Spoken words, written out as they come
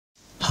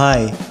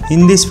Hi,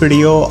 in this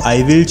video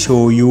I will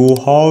show you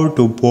how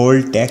to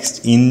bold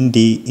text in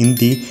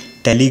the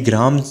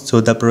Telegram.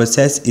 So the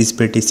process is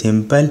pretty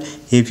simple.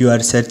 If you are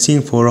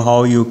searching for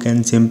how you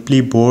can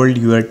simply bold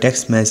your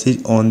text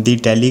message on the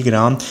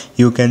Telegram,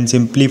 you can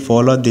simply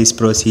follow this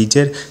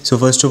procedure. So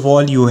first of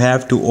all, you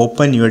have to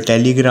open your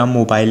Telegram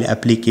mobile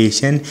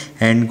application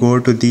and go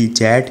to the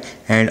chat,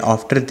 and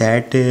after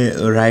that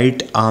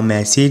write a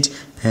message.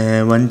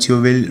 Once you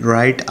will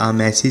write a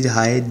message,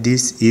 hi,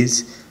 this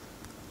is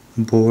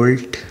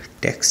bold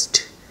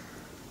text.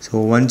 So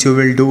once you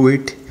will do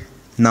it,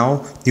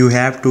 now you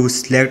have to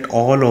select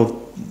all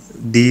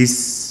of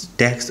these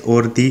text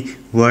or the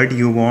word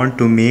you want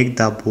to make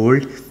the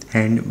bold,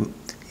 and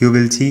you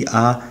will see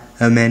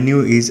a menu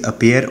is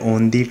appear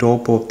on the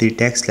top of the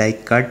text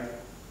like cut,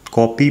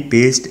 copy,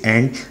 paste,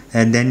 and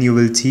then you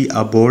will see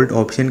a bold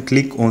option.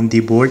 Click on the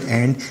bold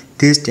and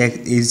this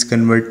text is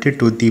converted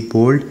to the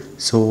bold.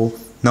 So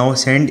now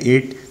send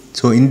it.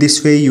 So in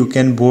this way you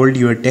can bold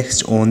your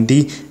text on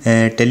the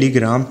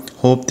Telegram.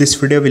 Hope this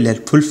video will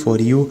helpful for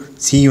you.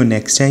 See you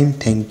next time.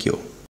 Thank you.